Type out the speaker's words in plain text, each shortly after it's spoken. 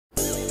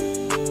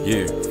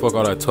Yeah, fuck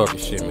all that talking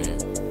shit, man.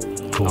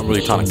 I'm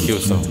really trying to kill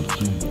something.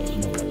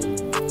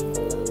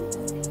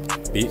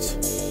 Bitch.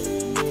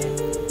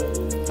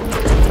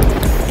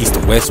 East to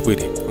west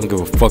with it. I don't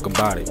give a fuck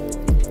about it.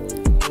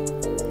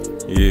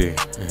 Yeah.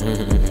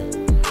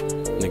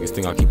 Niggas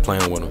think I keep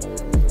playing with them.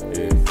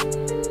 Yeah.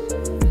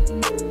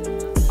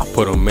 I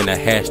put them in a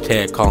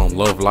hashtag, call them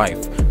love life.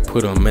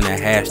 Put them in a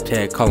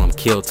hashtag, call them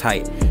kill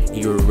tight.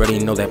 You already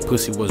know that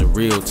pussy was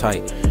real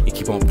tight. You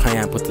keep on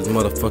playing, put this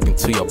motherfucking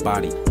to your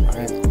body.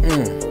 Alright?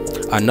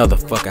 Another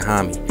fucking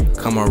homie.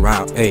 Come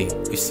around, hey,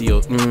 you see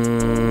your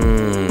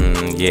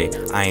yeah,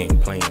 I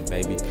ain't playing,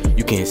 baby.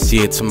 You can see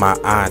it to my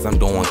eyes, I'm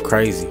doing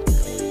crazy.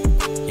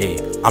 Yeah,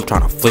 I'm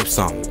trying to flip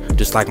something.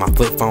 Just like my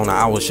flip phone,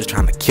 I was just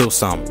trying to kill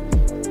something.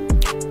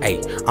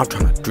 Hey, I'm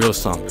trying to drill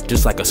something.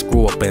 Just like a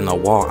screw up in the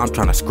wall, I'm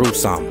trying to screw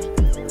something.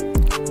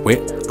 Wait,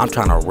 I'm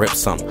trying to rip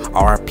something.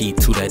 RIP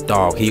to that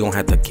dog, he gon'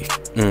 have to get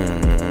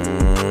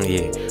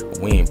yeah,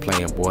 we ain't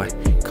playing, boy.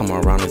 Come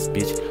around this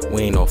bitch,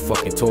 we ain't no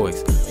fucking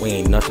toys. We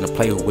ain't nothing to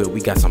play with, we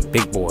got some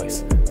big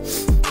boys.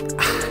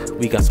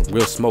 We got some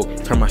real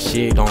smoke. Turn my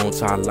shit on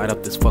so I light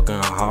up this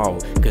fucking hall.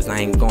 Cause I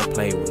ain't gon'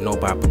 play with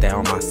nobody, put that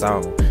on my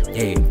soul.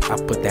 Yeah, I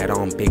put that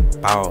on big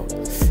ball.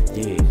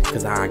 Yeah,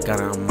 cause I got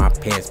it on my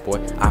pants, boy.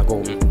 I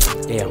go,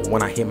 yeah,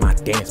 when I hit my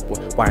dance, boy.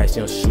 Why is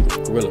you shoot a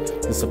gorilla?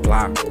 It's a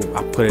block.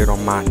 I put it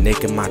on my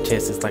neck and my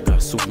chest. It's like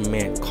a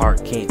Superman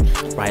Clark Kent.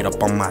 Right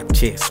up on my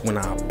chest. When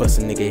I bust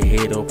a nigga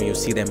head open, you'll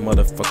see that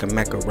motherfucking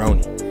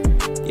macaroni.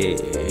 Yeah,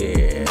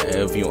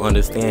 if you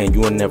understand,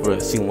 you will never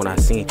see what I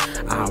seen.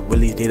 I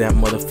really did that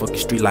motherfucking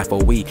street life for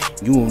weed.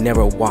 You will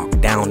never walk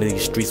down in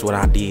these streets what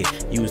I did.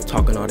 You was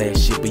talking all that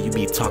shit, but you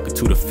be talking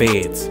to the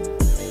feds.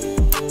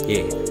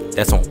 Yeah,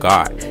 that's on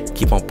God.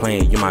 Keep on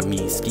playing, you might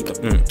meet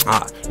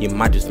you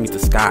might just meet the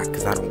sky,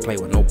 cause I don't play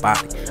with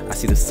nobody. I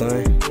see the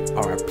sun,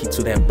 RIP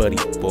to that buddy,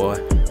 boy.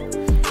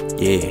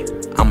 Yeah,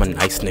 I'm a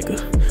nice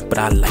nigga, but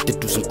I like to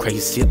do some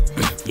crazy shit.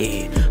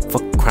 Yeah,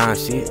 fuck crime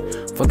shit.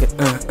 Fuck it,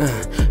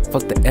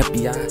 fuck the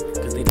FBI,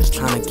 cause they just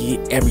tryna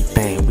get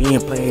everything. We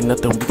ain't playing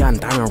nothing, we got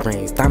diamond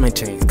rings, diamond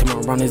chains.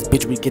 Come around this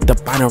bitch, we get the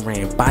binary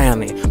ring, buy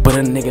on it. Put a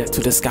nigga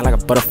to the sky like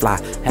a butterfly,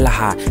 hella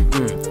high.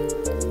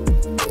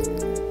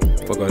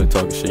 Fuck all that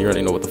talking shit, you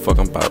already know what the fuck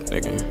I'm about,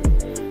 nigga.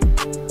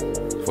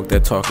 Fuck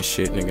that talking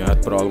shit, nigga. I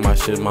put all of my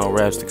shit in my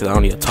raps because I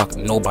don't need to talk to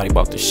nobody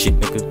about this shit,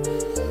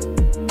 nigga.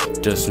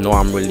 Just know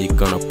I'm really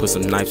gonna put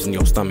some knives in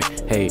your stomach.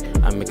 Hey,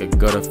 I make a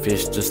gutter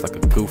fish just like a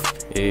goof.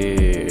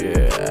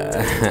 Yeah.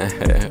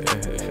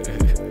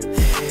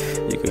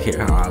 You can hear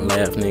how I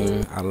laugh,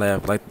 nigga. I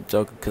laugh like the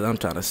Joker cause I'm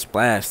trying to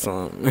splash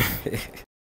something.